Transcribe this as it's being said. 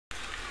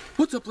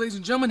What's up, ladies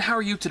and gentlemen? How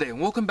are you today?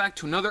 And welcome back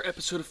to another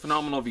episode of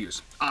Phenomenal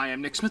Views. I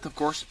am Nick Smith, of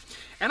course,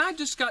 and I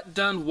just got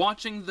done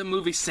watching the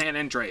movie San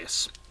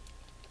Andreas,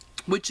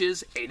 which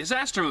is a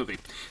disaster movie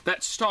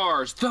that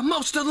stars the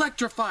most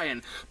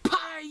electrifying,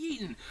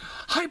 pie-eating,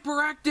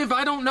 hyperactive,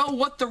 I don't know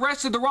what the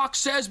rest of The Rock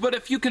says, but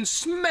if you can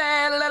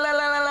smell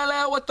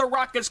what The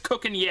Rock is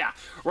cooking, yeah.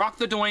 Rock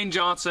the Dwayne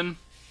Johnson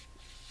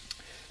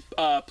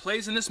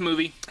plays in this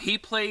movie. He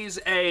plays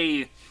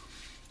a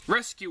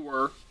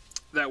rescuer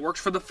that works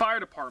for the fire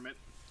department,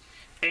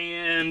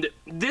 and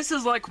this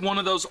is like one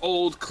of those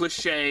old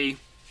cliche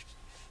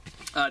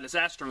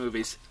disaster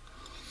movies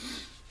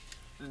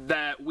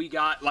that we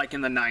got like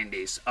in the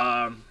 90s.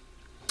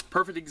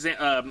 Perfect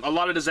example, a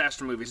lot of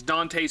disaster movies.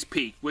 Dante's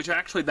Peak, which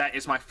actually that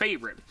is my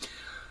favorite.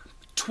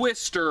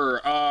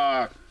 Twister,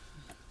 The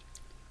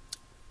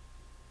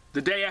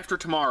Day After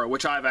Tomorrow,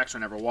 which I've actually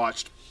never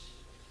watched,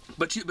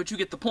 but you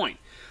get the point.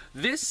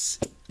 This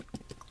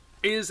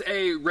is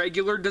a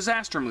regular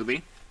disaster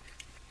movie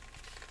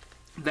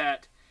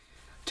that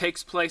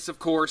takes place, of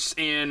course,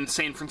 in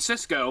San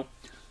Francisco,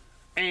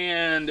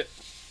 and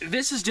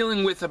this is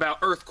dealing with about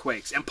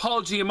earthquakes. And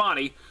Paul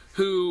Giamatti,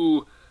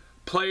 who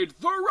played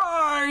the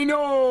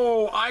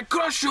Rhino, I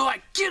crush you,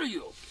 I kill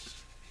you.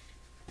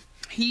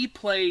 He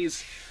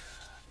plays,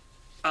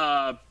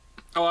 oh,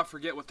 I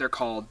forget what they're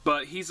called,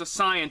 but he's a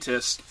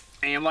scientist,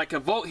 and like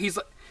he's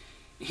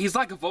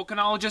like a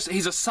volcanologist.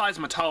 He's a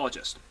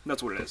seismologist.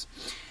 That's what it is.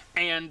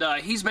 And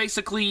he's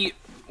basically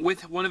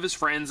with one of his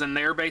friends, and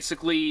they're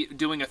basically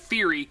doing a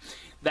theory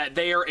that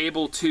they are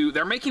able to,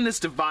 they're making this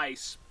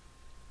device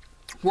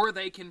where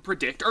they can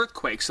predict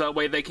earthquakes, so that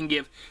way they can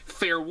give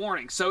fair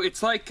warning. So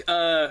it's like,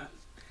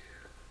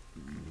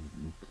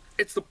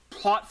 it's the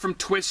plot from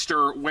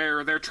Twister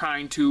where they're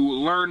trying to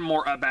learn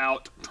more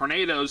about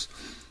tornadoes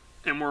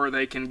and where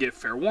they can give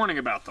fair warning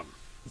about them.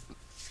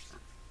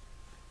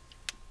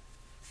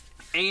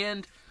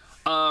 And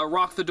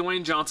Rock the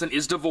Dwayne Johnson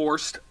is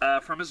divorced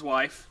from his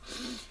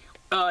wife.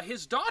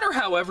 His daughter,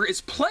 however,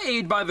 is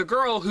played by the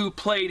girl who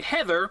played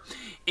Heather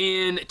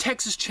in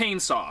Texas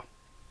Chainsaw.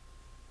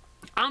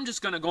 I'm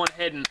just going to go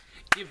ahead and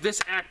give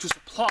this actress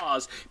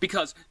applause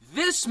because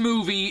this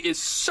movie is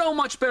so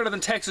much better than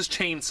Texas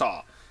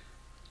Chainsaw.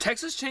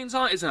 Texas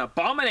Chainsaw is an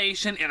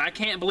abomination, and I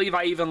can't believe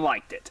I even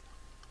liked it.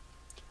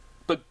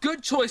 But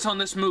good choice on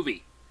this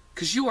movie,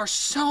 because you are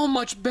so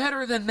much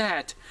better than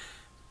that.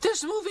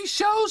 This movie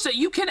shows that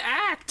you can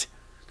act.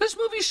 This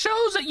movie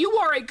shows that you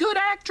are a good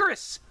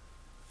actress.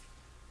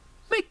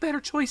 Make better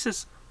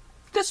choices.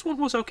 This one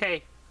was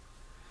okay.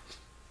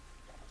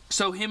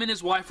 So him and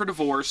his wife are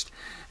divorced,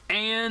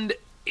 and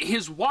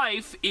his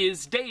wife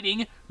is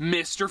dating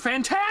Mr.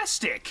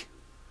 Fantastic.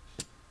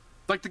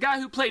 Like the guy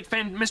who played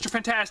Mr.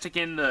 Fantastic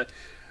in the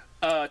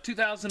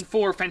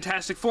 2004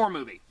 Fantastic Four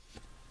movie.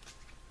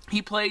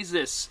 He plays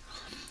this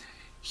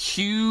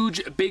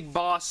huge big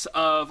boss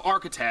of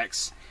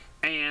architects.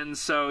 And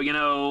so, you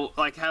know,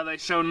 like how they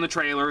showed in the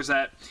trailers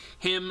that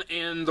him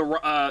and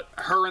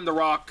her and The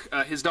Rock,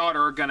 his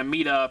daughter, are gonna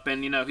meet up,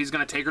 and you know he's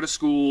gonna take her to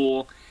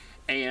school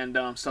and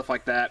stuff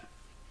like that.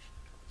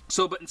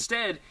 So, but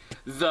instead,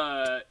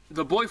 the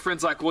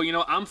boyfriend's like, well, you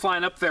know, I'm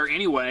flying up there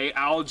anyway.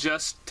 I'll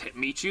just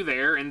meet you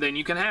there, and then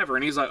you can have her.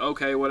 And he's like,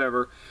 okay,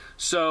 whatever.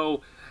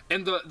 So,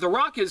 and the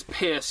Rock is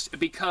pissed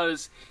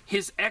because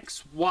his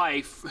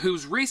ex-wife,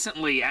 who's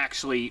recently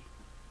actually,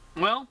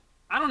 well,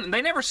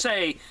 they never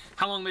say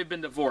how long they've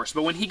been divorced,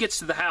 but when he gets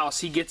to the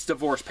house, he gets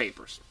divorce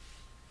papers.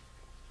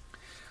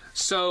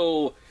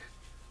 So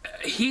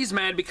he's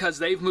mad because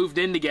they've moved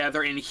in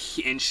together and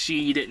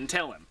she didn't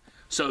tell him.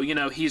 So, you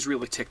know, he's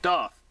really ticked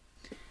off.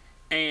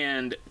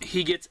 And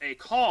he gets a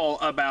call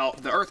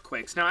about the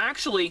earthquakes. Now,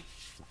 actually,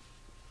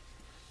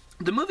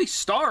 the movie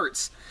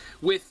starts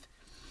with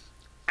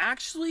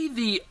actually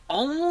the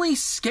only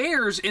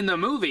scares in the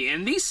movie,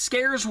 and these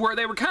scares were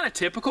kind of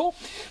typical,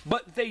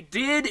 but they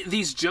did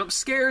these jump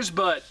scares,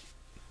 but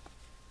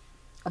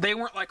they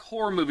weren't like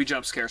horror movie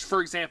jump scares.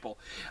 For example,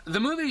 the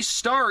movie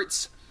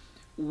starts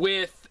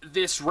with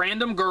this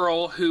random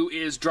girl who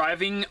is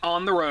driving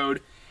on the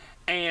road,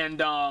 and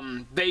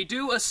they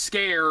do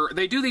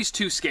these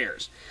two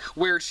scares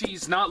where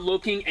she's not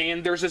looking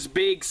and there's this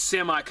big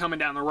semi coming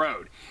down the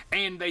road,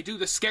 and they do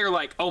the scare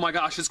like, oh my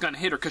gosh, it's gonna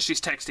hit her because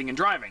she's texting and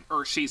driving,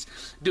 or she's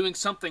doing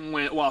something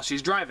while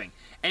she's driving.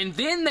 And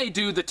then they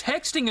do the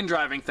texting and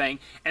driving thing,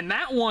 and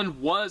that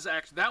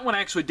one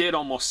actually did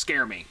almost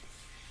scare me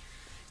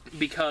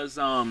because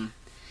you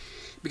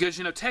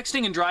know,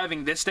 texting and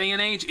driving this day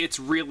and age, it's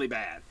really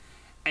bad.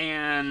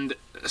 And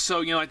so,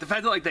 you know, like the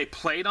fact that like they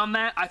played on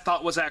that, I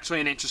thought was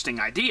actually an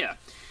interesting idea.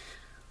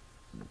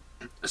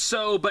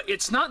 So, but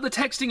it's not the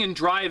texting and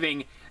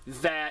driving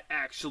that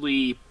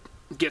actually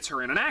gets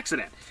her in an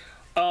accident.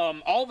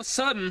 All of a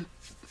sudden,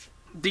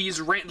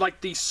 these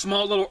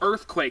small little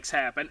earthquakes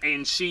happen,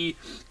 and she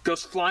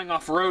goes flying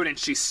off road, and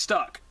she's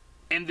stuck.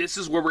 And this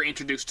is where we're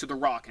introduced to The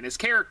Rock and his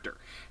character,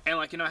 and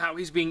like, you know, how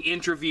he's being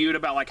interviewed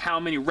about like how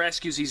many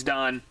rescues he's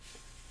done.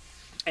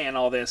 and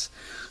all this.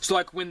 So,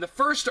 like, when the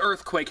first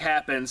earthquake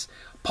happens,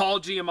 Paul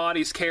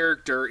Giamatti's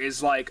character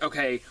is like,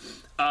 okay,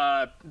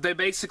 they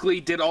basically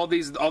did all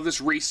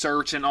this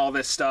research and all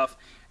this stuff,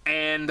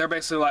 and they're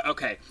basically like,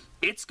 okay,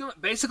 it's going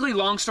basically,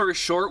 long story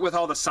short, with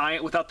all the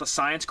science, without the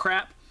science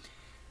crap,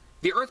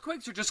 the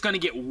earthquakes are just going to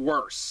get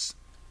worse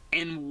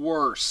and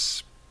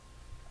worse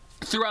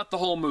throughout the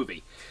whole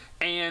movie.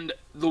 And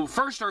the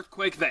first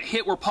earthquake that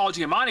hit where Paul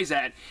Giamatti's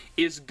at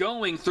is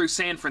going through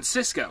San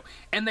Francisco.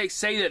 And they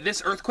say that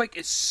this earthquake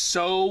is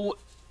so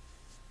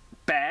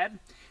bad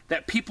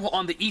that people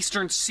on the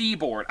eastern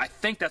seaboard, I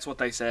think that's what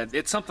they said,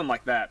 it's something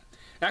like that.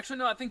 Actually,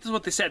 no, I think that's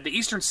what they said. The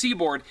eastern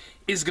seaboard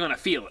is going to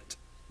feel it.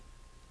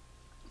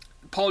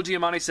 Paul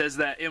Giamatti says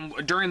that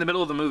during the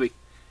middle of the movie,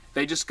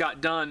 they just got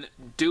done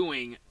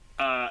doing,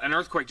 an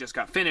earthquake just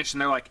got finished,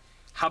 and they're like,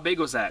 how big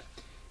was that?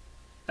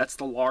 That's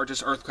the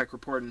largest earthquake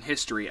reported in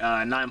history,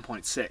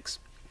 9.6.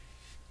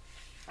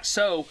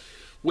 So,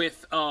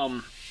 with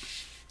The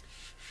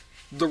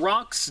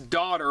Rock's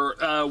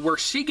daughter, where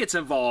she gets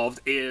involved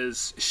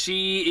is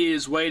she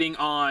is waiting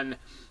on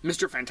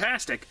Mr.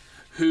 Fantastic,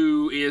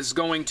 who is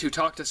going to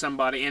talk to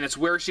somebody, and it's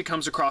where she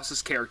comes across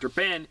his character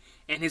Ben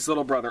and his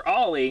little brother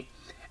Ollie.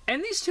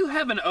 And these two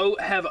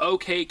have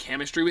okay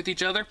chemistry with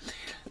each other.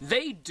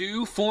 They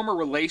do form a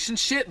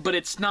relationship, but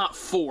it's not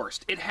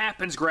forced. It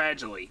happens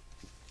gradually.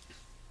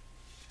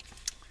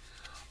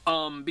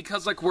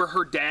 Because, like, where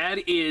her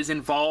dad is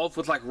involved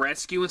with, like,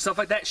 rescue and stuff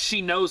like that,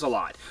 she knows a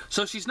lot.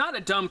 So she's not a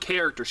dumb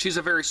character. She's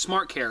a very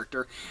smart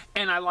character,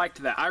 and I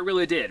liked that. I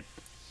really did.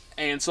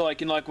 And so,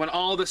 like, when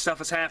all this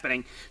stuff is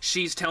happening,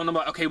 she's telling them,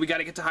 like, okay, we got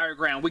to get to higher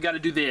ground. We got to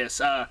do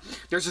this.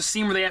 There's a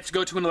scene where they have to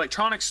go to an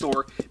electronics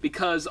store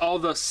because all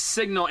the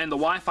signal and the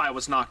Wi-Fi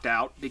was knocked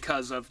out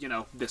because of,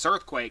 this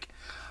earthquake.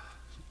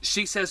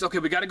 She says, okay,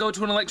 we got to go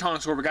to an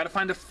electronics store. We got to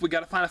find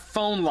a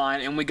phone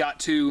line, and we got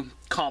to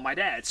call my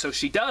dad. So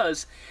she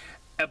does,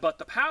 but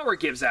the power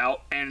gives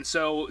out, and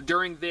so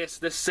during this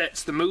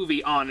sets the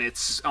movie on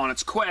its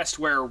quest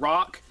where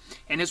Rock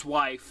and his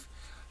wife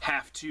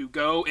have to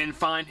go and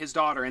find his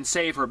daughter and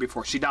save her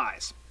before she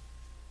dies.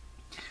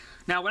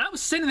 Now, when I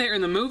was sitting there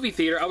in the movie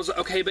theater, I was like,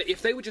 okay, but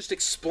if they would just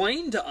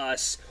explain to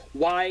us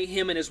why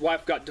him and his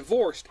wife got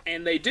divorced,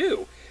 and they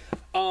do.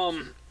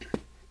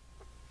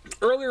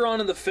 Earlier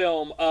on in the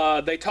film,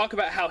 they talk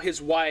about how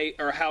his wife,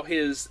 or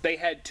they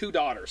had two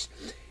daughters.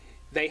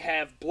 They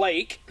have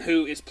Blake,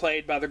 who is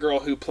played by the girl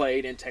who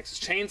played in Texas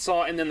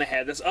Chainsaw, and then they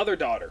had this other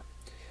daughter.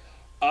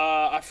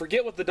 I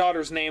forget what the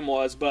daughter's name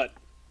was, but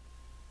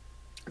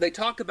they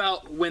talk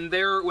about when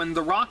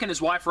The Rock and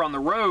his wife are on the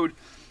road,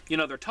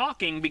 they're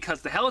talking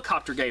because the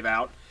helicopter gave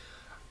out,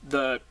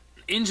 the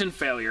engine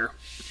failure.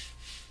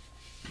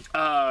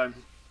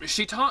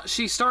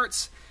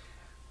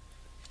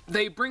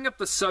 They bring up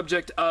the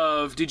subject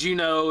of, did you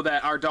know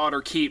that our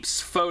daughter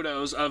keeps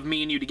photos of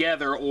me and you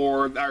together,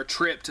 or our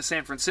trip to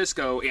San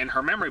Francisco, in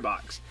her memory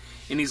box?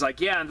 And he's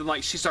like, yeah. And then,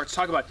 like, she starts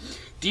talking about,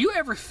 do you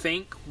ever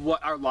think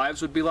what our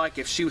lives would be like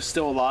if she was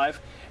still alive?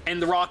 And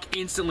The Rock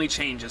instantly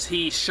changes.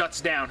 He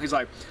shuts down. He's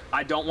like,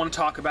 I don't want to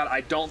talk about it.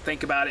 I don't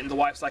think about it. And the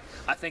wife's like,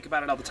 I think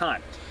about it all the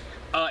time.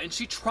 And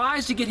she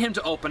tries to get him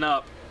to open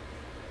up.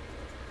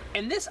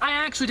 And this I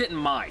actually didn't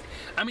mind.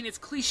 I mean, it's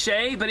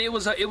cliche, but it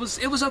was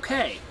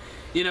okay.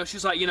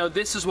 She's like,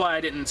 this is why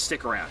I didn't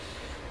stick around.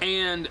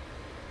 And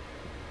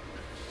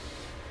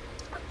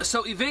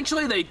so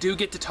eventually they do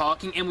get to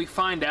talking, and we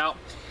find out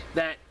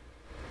that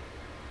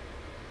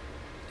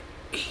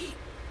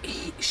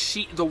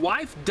the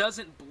wife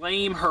doesn't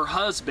blame her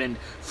husband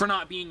for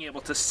not being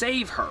able to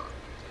save her,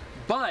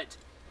 but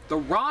The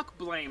Rock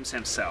blames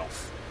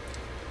himself,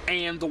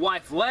 and the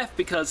wife left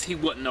because he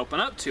wouldn't open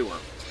up to her.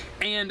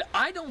 And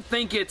I don't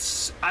think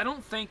it's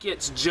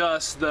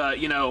just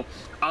the,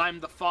 I'm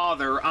the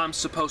father, I'm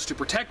supposed to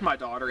protect my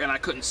daughter, and I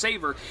couldn't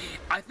save her.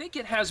 I think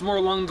it has more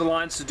along the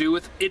lines to do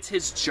with, it's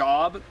his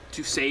job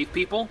to save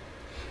people.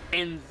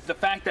 And the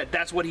fact that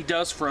that's what he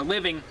does for a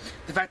living,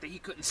 the fact that he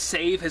couldn't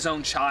save his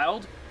own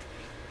child,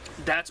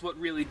 that's what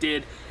really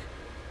did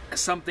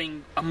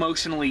something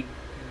emotionally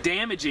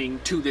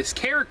damaging to this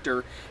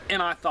character,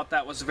 and I thought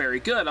that was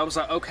very good. I was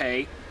like,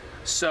 okay,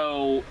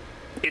 so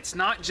it's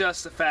not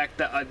just the fact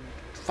that a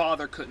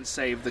father couldn't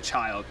save the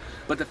child,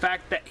 but the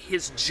fact that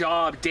his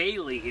job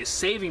daily is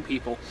saving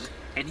people,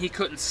 and he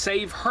couldn't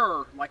save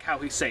her like how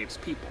he saves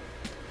people.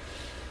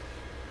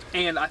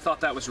 And I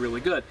thought that was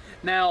really good.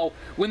 Now,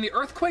 when the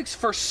earthquakes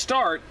first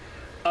start,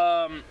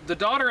 the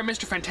daughter and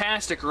Mr.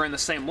 Fantastic are in the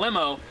same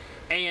limo,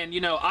 and,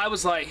 I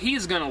was like,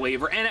 he's gonna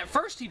leave her, and at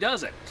first he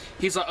doesn't.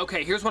 He's like,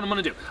 okay, here's what I'm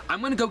gonna do.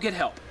 I'm gonna go get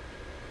help.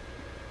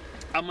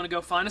 I'm going to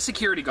go find a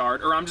security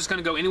guard, or I'm just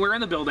going to go anywhere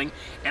in the building,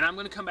 and I'm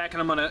going to come back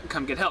and I'm going to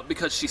come get help,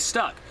 because she's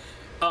stuck.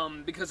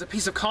 Because a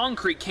piece of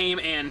concrete came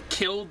and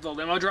killed the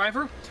limo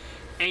driver,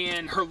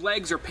 and her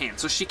legs are pinned,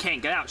 so she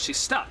can't get out. She's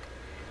stuck.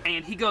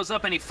 And he goes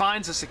up and he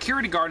finds a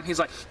security guard, and he's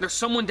like, there's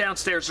someone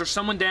downstairs, there's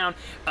someone down,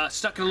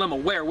 stuck in a limo.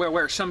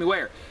 Where? Show me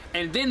where.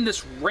 And then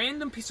this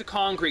random piece of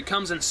concrete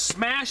comes and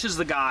smashes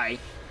the guy,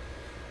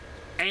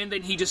 and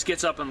then he just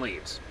gets up and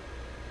leaves.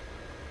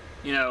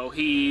 You know,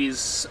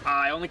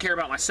 I only care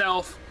about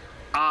myself.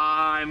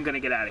 I'm gonna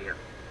get out of here.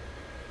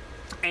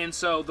 And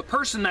so the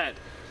person that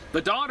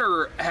the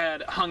daughter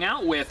had hung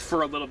out with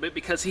for a little bit,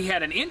 because he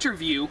had an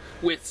interview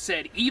with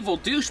said evil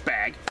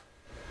douchebag,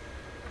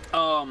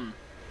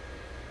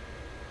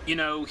 you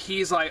know,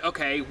 he's like,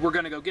 okay, we're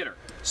gonna go get her.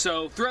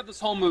 So throughout this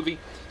whole movie,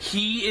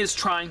 he is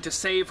trying to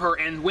save her,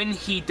 and when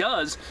he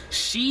does,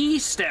 she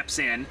steps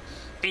in,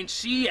 and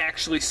she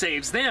actually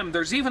saves them.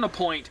 There's even a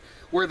point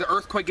where the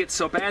earthquake gets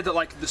so bad that,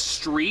 like, the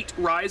street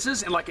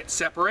rises and, like, it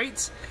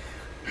separates.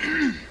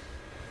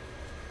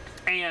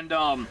 And,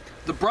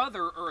 the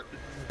brother, or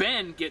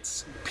Ben,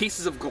 gets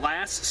pieces of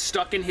glass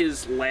stuck in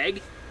his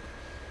leg.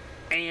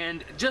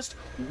 And just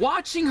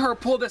watching her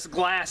pull this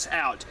glass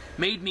out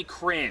made me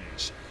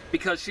cringe.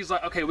 Because she's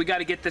like, okay, we got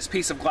to get this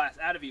piece of glass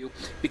out of you,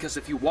 because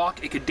if you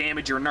walk, it could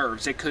damage your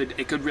nerves. It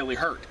could really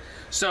hurt.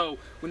 So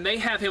when they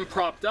have him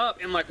propped up,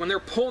 and like when they're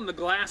pulling the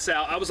glass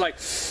out, I was like,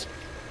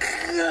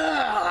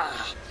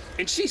 ugh.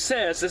 And she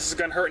says this is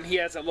gonna hurt, and he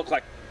has that look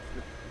like,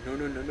 no,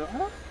 no, no,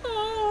 no.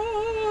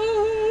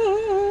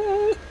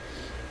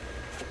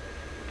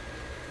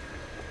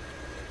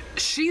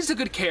 She's a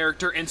good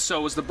character, and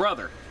so is the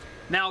brother.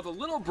 Now the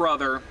little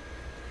brother,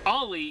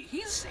 Ollie,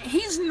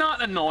 he's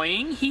not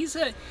annoying. He's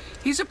a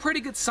pretty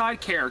good side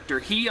character.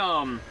 He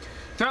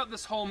throughout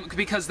this whole,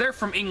 because they're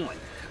from England,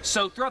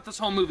 so throughout this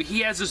whole movie he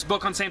has this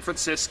book on San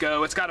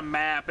Francisco. It's got a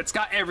map. It's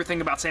got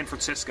everything about San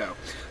Francisco.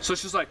 So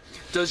she's like,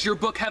 "Does your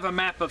book have a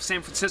map of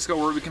San Francisco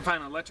where we can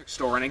find an electric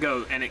store?"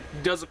 And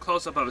it does a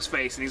close up of his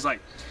face, and he's like,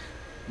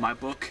 "My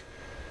book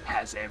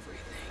has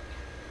everything."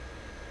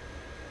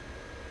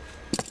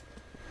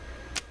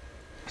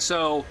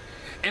 So.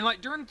 And,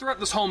 like, throughout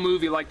this whole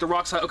movie, like, The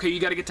Rock's like, okay,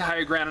 you got to get to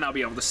higher ground and I'll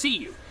be able to see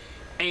you.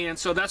 And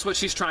so that's what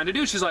she's trying to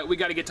do. She's like, we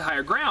got to get to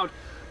higher ground.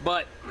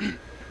 But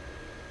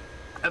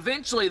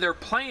eventually their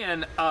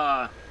plan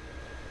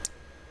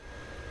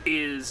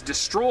is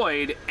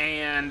destroyed,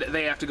 and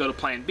they have to go to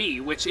plan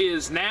B, which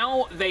is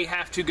now they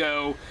have to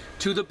go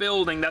to the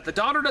building that the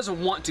daughter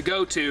doesn't want to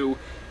go to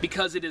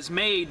because it is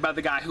made by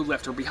the guy who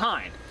left her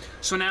behind.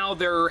 So now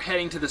they're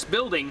heading to this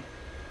building,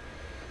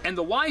 and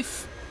the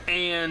wife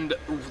and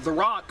The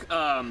Rock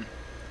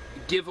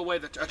give away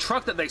a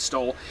truck that they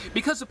stole,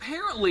 because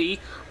apparently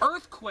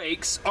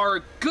earthquakes are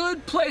a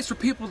good place for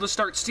people to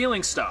start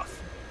stealing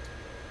stuff.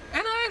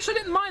 And I actually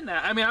didn't mind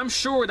that. I mean, I'm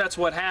sure that's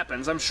what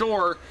happens. I'm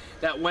sure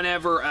that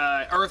whenever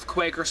an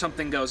earthquake or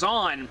something goes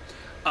on,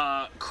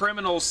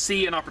 criminals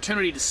see an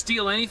opportunity to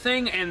steal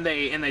anything, and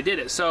they did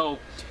it. So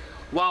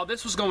while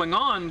this was going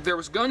on, there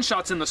was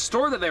gunshots in the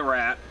store that they were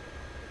at.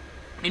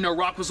 You know,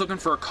 Rock was looking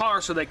for a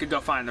car so they could go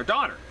find their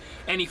daughter.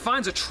 And he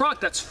finds a truck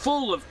that's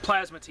full of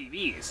plasma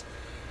TVs.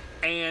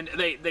 And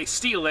they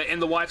steal it, and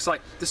the wife's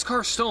like, this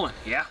car's stolen.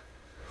 Yeah,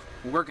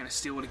 we're gonna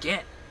steal it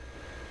again.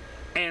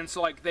 And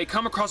so, like, they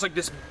come across, like,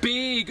 this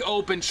big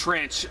open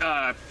trench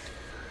of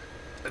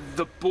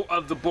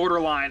the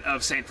borderline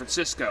of San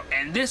Francisco.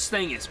 And this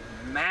thing is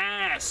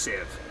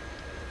massive.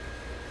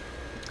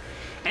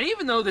 And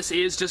even though this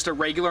is just a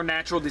regular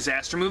natural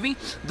disaster movie,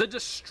 the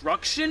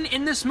destruction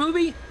in this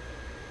movie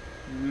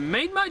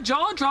made my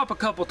jaw drop a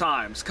couple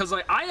times, because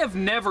like I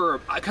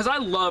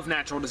love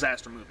natural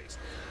disaster movies,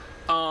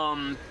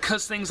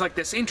 because things like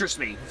this interest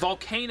me.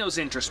 Volcanoes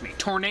interest me.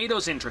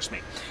 Tornadoes interest me.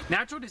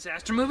 Natural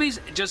disaster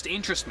movies just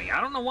interest me. I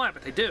don't know why,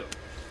 but they do.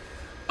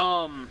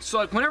 So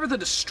like whenever the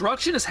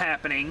destruction is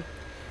happening,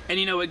 and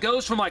you know it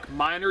goes from like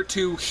minor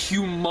to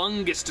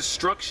humongous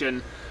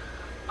destruction,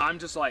 I'm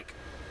just like,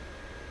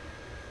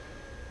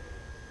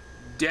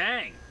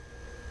 dang.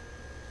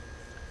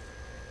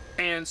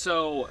 And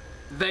so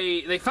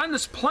they find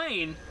this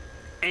plane,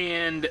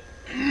 and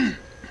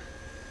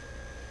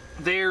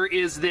there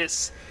is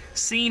this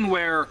scene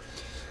where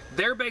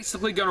they're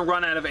basically going to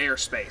run out of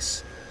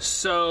airspace.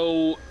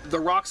 So The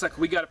Rock's like,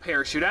 we got to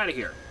parachute out of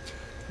here.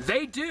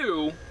 They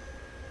do,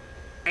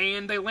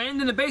 and they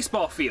land in a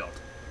baseball field.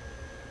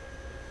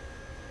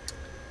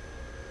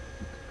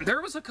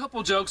 There was a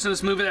couple jokes in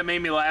this movie that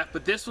made me laugh,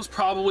 but this was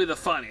probably the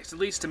funniest, at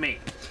least to me.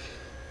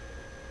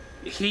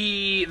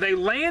 They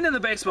land in the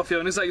baseball field,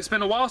 and he's like, it's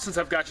been a while since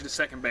I've got you to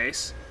second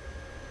base.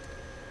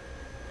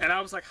 And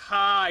I was like,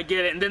 ha, I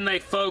get it. And then they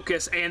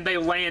focus, and they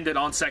landed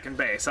on second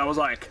base. I was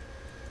like,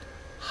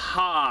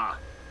 ha.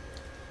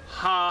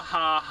 Ha,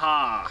 ha,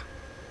 ha.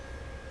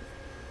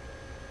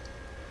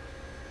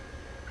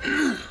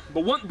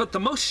 But the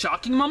most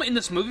shocking moment in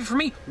this movie for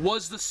me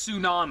was the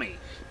tsunami.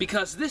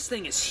 Because this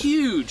thing is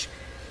huge.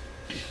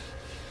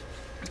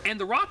 And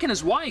The Rock and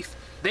his wife,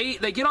 they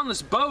get on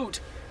this boat,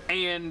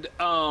 and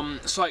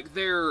so like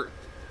they're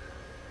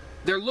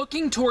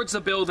looking towards the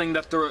building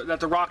that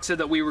the Rock said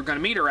that we were going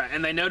to meet her at,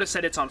 and they notice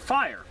that it's on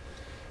fire.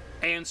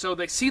 And so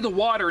they see the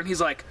water, and he's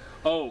like,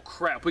 "Oh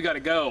crap, we got to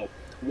go."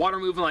 Water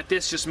moving like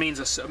this just means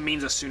a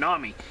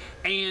tsunami.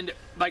 And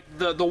like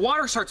the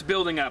water starts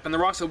building up, and the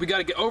Rock's like, "We got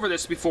to get over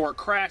this before it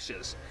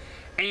crashes."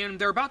 And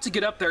they're about to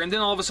get up there, and then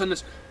all of a sudden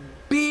this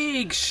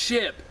big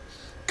ship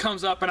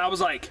comes up, and I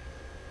was like,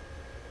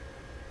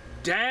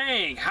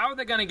 dang, how are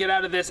they going to get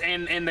out of this?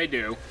 And they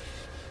do.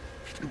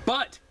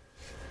 But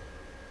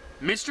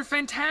Mr.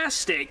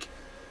 Fantastic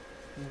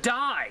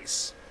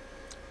dies.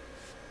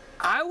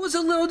 I was a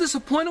little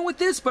disappointed with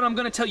this, but I'm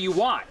going to tell you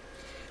why.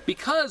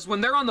 Because when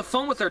they're on the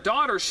phone with their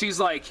daughter, she's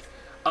like,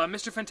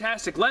 Mr.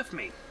 Fantastic left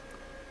me.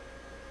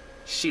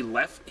 She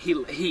left? He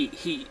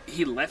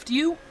left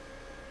you?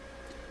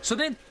 So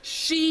then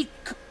she...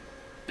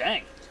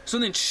 Dang. So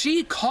then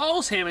she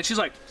calls him and she's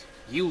like,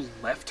 you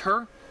left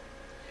her?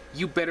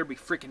 You better be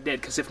freaking dead,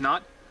 because if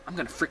not, I'm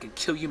going to freaking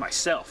kill you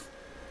myself.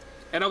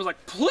 And I was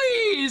like,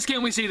 please,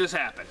 can we see this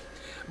happen?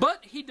 But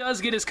he does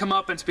get his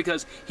comeuppance,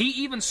 because he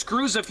even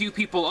screws a few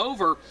people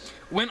over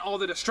when all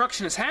the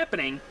destruction is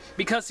happening,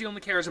 because he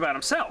only cares about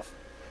himself.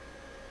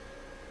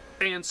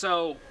 And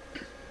so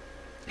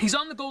he's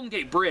on the Golden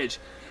Gate Bridge,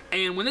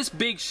 and when this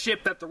big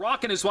ship that The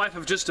Rock and his wife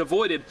have just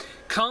avoided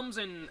comes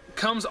in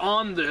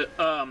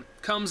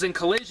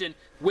collision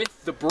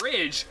with the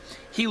bridge,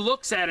 he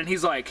looks at it and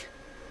he's like,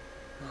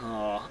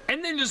 oh.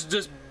 And then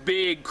just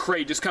big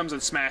crate just comes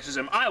and smashes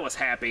him. I was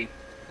happy,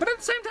 but at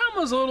the same time I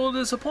was a little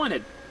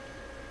disappointed.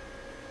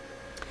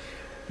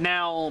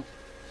 Now,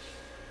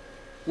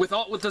 with the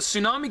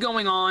tsunami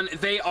going on,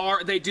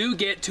 they do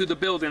get to the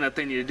building that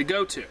they needed to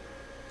go to.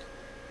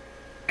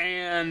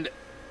 And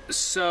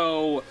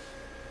so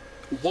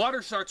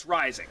water starts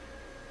rising.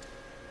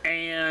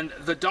 And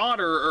the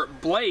daughter,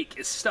 Blake,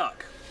 is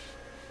stuck.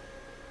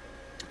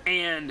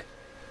 And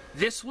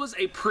this was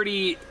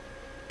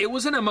it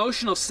was an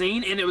emotional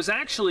scene, and it was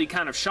actually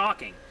kind of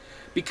shocking,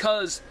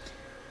 because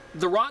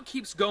The Rock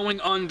keeps going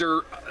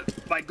under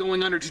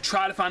to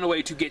try to find a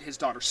way to get his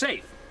daughter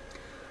safe.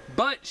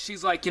 But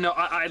she's like, you know,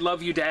 I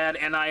love you, Dad,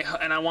 and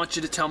I want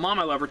you to tell Mom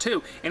I love her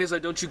too. And he's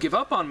like, don't you give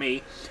up on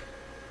me.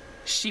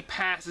 She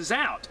passes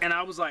out, and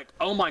I was like,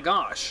 oh my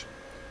gosh.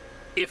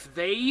 If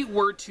they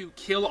were to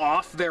kill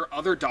off their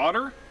other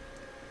daughter,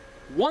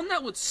 one,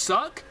 that would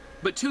suck,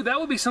 but two, that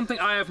would be something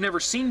I have never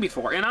seen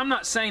before. And I'm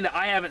not saying that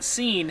I haven't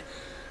seen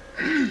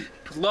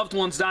loved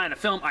ones die in a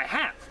film. I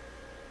have.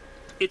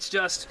 It's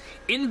just,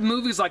 in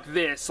movies like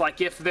this,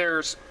 like if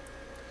there's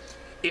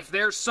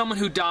someone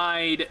who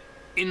died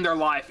in their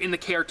life, in the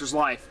character's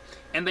life,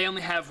 and they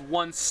only have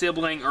one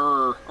sibling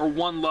or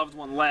one loved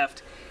one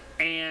left,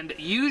 and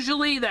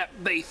usually that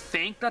they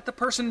think that the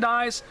person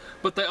dies,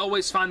 but they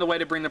always find a way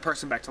to bring the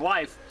person back to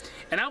life.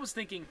 And I was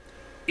thinking,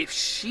 if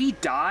she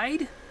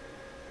died,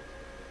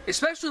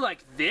 especially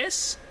like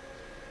this,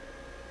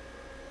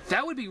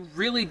 that would be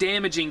really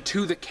damaging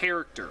to the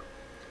character.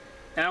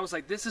 And I was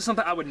like, this is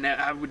something I would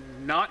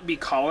not be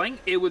calling.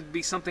 It would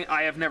be something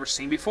I have never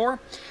seen before.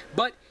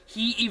 But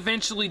he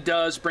eventually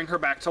does bring her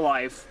back to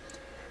life.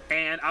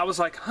 And I was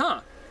like,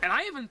 huh. And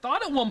I even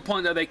thought at one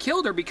point that they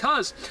killed her,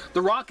 because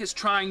The Rock is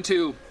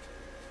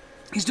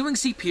he's doing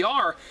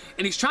CPR,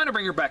 and he's trying to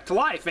bring her back to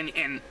life.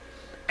 And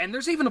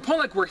there's even a point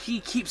like where he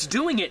keeps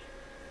doing it,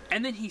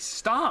 and then he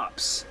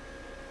stops.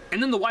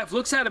 And then the wife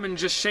looks at him and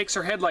just shakes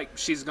her head like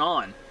she's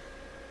gone.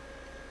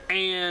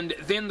 And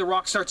then The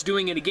Rock starts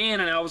doing it again,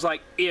 and I was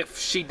like, if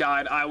she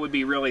died, I would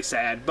be really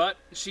sad. But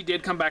she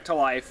did come back to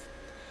life.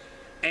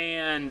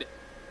 And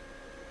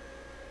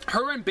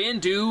her and Ben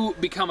do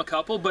become a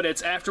couple, but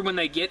it's after when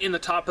they get in the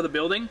top of the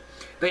building.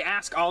 They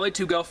ask Ollie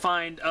to go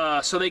find,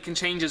 so they can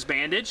change his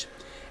bandage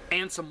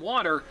and some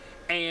water.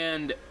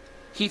 And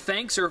he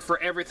thanks her for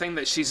everything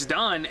that she's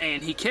done,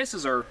 and he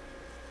kisses her.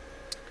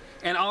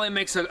 And Ollie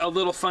makes a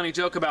little funny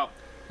joke about,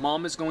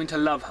 Mom is going to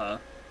love her.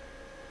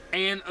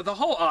 And the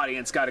whole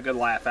audience got a good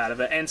laugh out of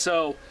it. And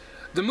so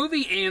the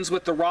movie ends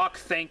with The Rock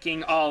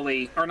thanking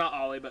Ollie, or not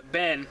Ollie, but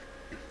Ben.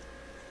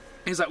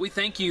 He's like, we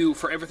thank you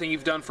for everything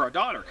you've done for our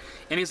daughter.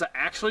 And he's like,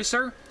 actually,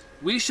 sir,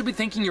 we should be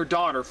thanking your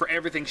daughter for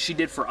everything she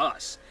did for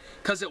us.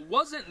 Because it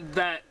wasn't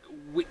that,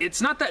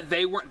 it's not that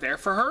they weren't there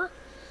for her,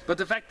 but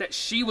the fact that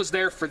she was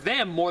there for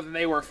them more than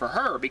they were for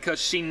her, because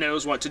she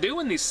knows what to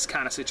do in these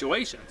kind of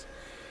situations.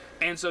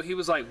 And so he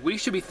was like, we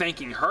should be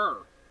thanking her.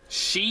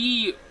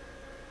 She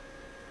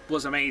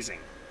was amazing.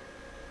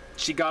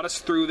 She got us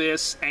through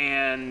this,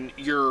 and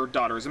your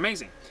daughter is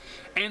amazing.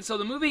 And so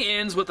the movie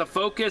ends with a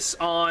focus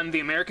on the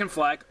American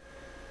flag.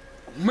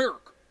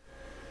 America.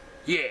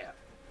 Yeah.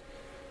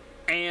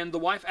 And the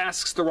wife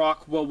asks The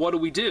Rock, well, what do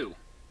we do?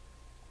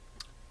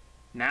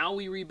 Now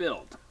we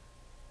rebuild.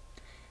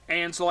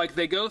 And so, like,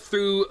 they go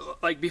through,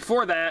 like,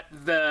 before that,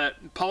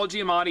 Paul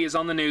Giamatti is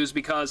on the news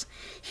because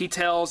he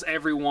tells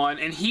everyone,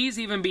 and he's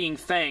even being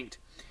thanked,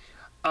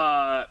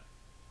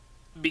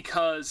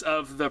 because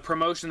of the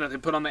promotion that they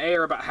put on the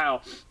air about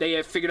how they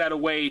have figured out a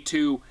way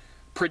to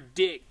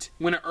predict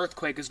when an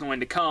earthquake is going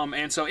to come.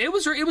 And so it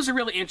was a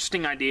really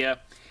interesting idea,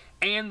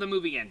 and the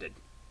movie ended.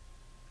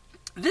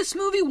 This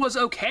movie was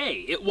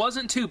okay. It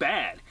wasn't too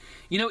bad.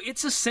 You know,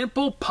 it's a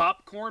simple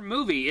popcorn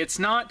movie. It's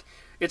not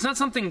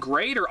something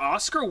great or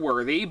Oscar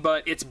worthy,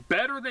 but it's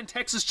better than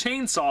Texas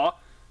Chainsaw.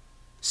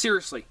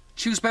 Seriously,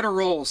 choose better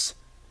roles.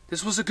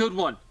 This was a good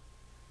one.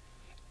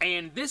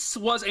 And this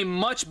was a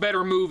much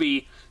better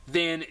movie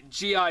than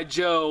G.I.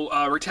 Joe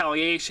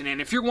Retaliation.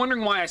 And if you're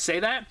wondering why I say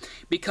that,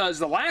 because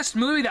the last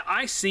movie that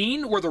I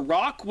seen where The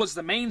Rock was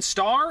the main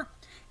star,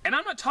 And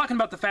I'm not talking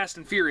about the Fast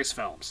and Furious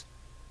films.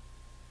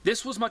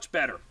 This was much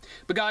better.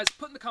 But guys,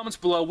 put in the comments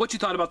below what you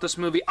thought about this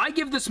movie. I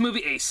give this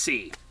movie a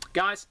C.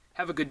 Guys,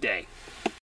 have a good day.